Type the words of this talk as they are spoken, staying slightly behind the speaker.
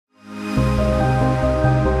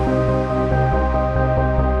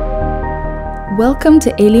Welcome to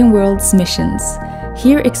Alien World's missions.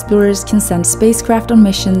 Here explorers can send spacecraft on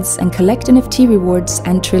missions and collect NFT rewards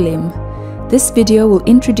and Trilium. This video will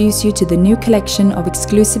introduce you to the new collection of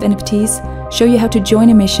exclusive NFTs, show you how to join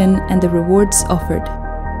a mission and the rewards offered.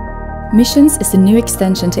 Missions is the new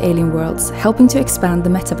extension to Alien Worlds, helping to expand the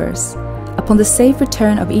metaverse. Upon the safe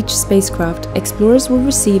return of each spacecraft, explorers will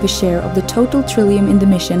receive a share of the total Trilium in the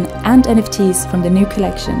mission and NFTs from the new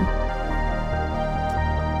collection.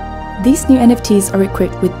 These new NFTs are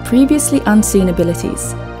equipped with previously unseen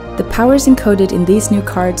abilities. The powers encoded in these new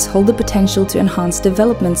cards hold the potential to enhance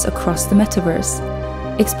developments across the metaverse.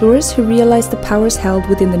 Explorers who realize the powers held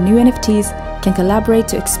within the new NFTs can collaborate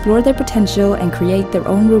to explore their potential and create their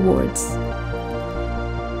own rewards.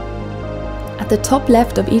 At the top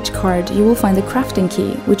left of each card, you will find the crafting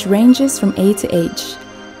key, which ranges from A to H.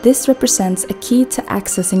 This represents a key to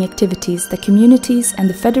accessing activities that communities and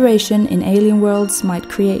the Federation in Alien Worlds might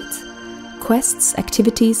create. Quests,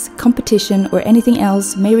 activities, competition, or anything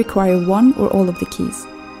else may require one or all of the keys.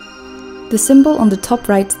 The symbol on the top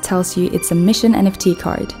right tells you it's a mission NFT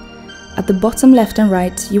card. At the bottom left and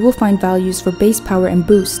right, you will find values for base power and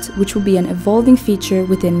boost, which will be an evolving feature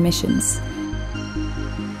within missions.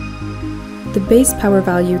 The base power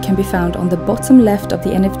value can be found on the bottom left of the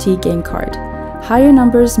NFT game card. Higher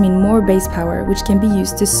numbers mean more base power, which can be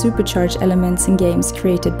used to supercharge elements in games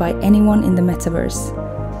created by anyone in the metaverse.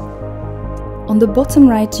 On the bottom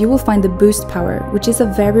right, you will find the boost power, which is a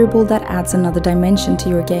variable that adds another dimension to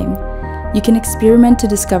your game. You can experiment to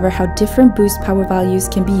discover how different boost power values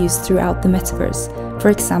can be used throughout the metaverse, for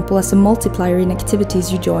example as a multiplier in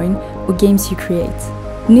activities you join or games you create.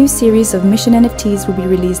 New series of mission NFTs will be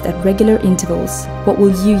released at regular intervals. What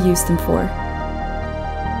will you use them for?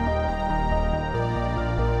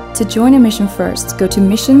 To join a mission first, go to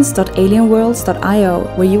missions.alienworlds.io,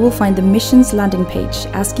 where you will find the missions landing page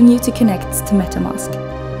asking you to connect to MetaMask.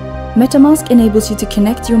 MetaMask enables you to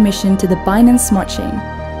connect your mission to the Binance Smart Chain.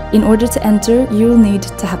 In order to enter, you will need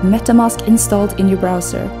to have MetaMask installed in your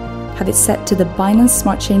browser, have it set to the Binance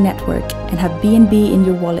Smart Chain network, and have BNB in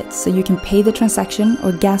your wallet so you can pay the transaction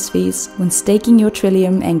or gas fees when staking your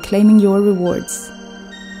Trilium and claiming your rewards.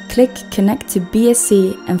 Click Connect to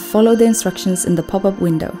BSC and follow the instructions in the pop-up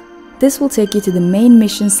window. This will take you to the main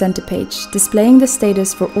mission center page, displaying the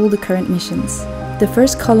status for all the current missions. The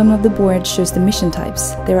first column of the board shows the mission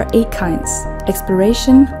types. There are 8 kinds: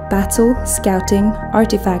 exploration, battle, scouting,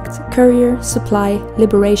 artifact, courier, supply,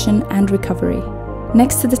 liberation, and recovery.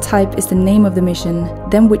 Next to the type is the name of the mission,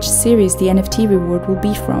 then which series the NFT reward will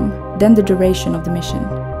be from, then the duration of the mission.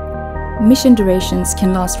 Mission durations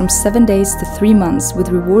can last from 7 days to 3 months, with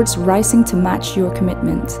rewards rising to match your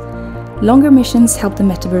commitment. Longer missions help the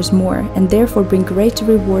metaverse more and therefore bring greater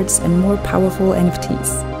rewards and more powerful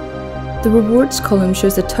NFTs. The rewards column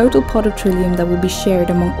shows the total pot of Trilium that will be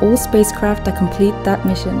shared among all spacecraft that complete that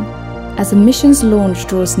mission. As a mission's launch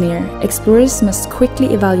draws near, explorers must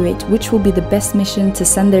quickly evaluate which will be the best mission to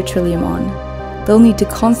send their Trilium on. They'll need to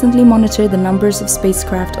constantly monitor the numbers of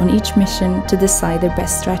spacecraft on each mission to decide their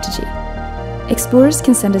best strategy. Explorers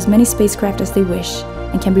can send as many spacecraft as they wish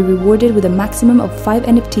and can be rewarded with a maximum of 5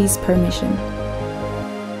 NFTs per mission.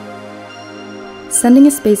 Sending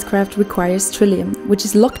a spacecraft requires Trilium, which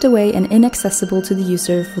is locked away and inaccessible to the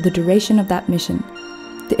user for the duration of that mission.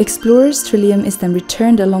 The explorer's Trilium is then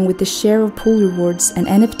returned along with the share of pool rewards and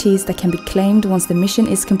NFTs that can be claimed once the mission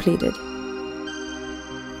is completed.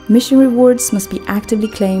 Mission rewards must be actively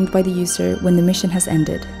claimed by the user when the mission has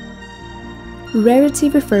ended. Rarity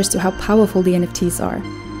refers to how powerful the NFTs are.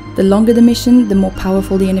 The longer the mission, the more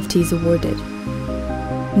powerful the NFT is awarded.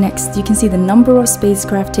 Next, you can see the number of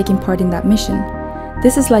spacecraft taking part in that mission.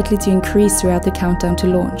 This is likely to increase throughout the countdown to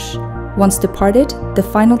launch. Once departed, the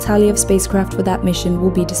final tally of spacecraft for that mission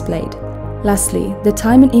will be displayed. Lastly, the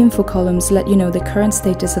time and info columns let you know the current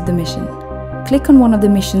status of the mission. Click on one of the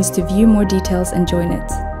missions to view more details and join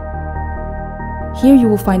it. Here you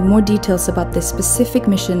will find more details about this specific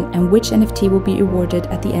mission and which NFT will be awarded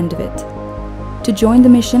at the end of it. To join the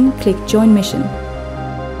mission, click Join Mission.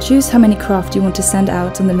 Choose how many craft you want to send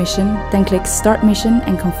out on the mission, then click Start Mission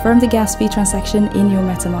and confirm the gas fee transaction in your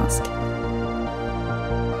MetaMask.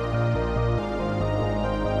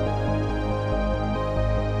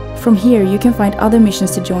 From here you can find other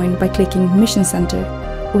missions to join by clicking Mission Center,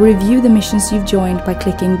 or review the missions you've joined by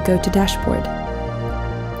clicking Go to Dashboard.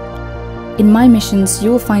 In My Missions, you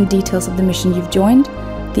will find details of the mission you've joined,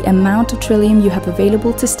 the amount of Trilium you have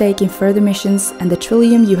available to stake in further missions, and the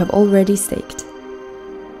Trilium you have already staked.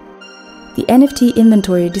 The NFT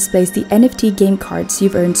inventory displays the NFT game cards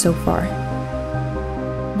you've earned so far.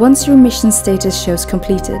 Once your mission status shows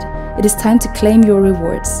completed, it is time to claim your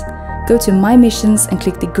rewards. Go to My Missions and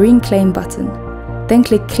click the green Claim button. Then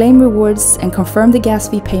click Claim Rewards and confirm the gas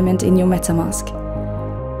fee payment in your MetaMask.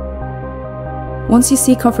 Once you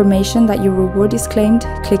see confirmation that your reward is claimed,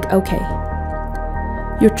 click OK.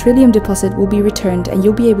 Your Trilium deposit will be returned and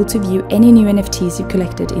you'll be able to view any new NFTs you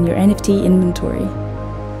collected in your NFT inventory.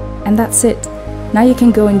 And that's it. Now you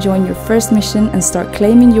can go and join your first mission and start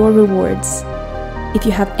claiming your rewards. If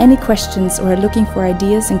you have any questions or are looking for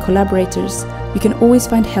ideas and collaborators, you can always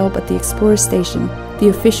find help at the Explorer Station, the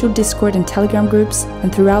official Discord and Telegram groups,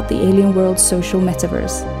 and throughout the Alien World's social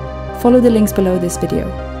metaverse. Follow the links below this video.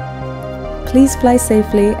 Please fly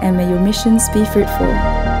safely and may your missions be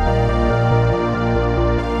fruitful.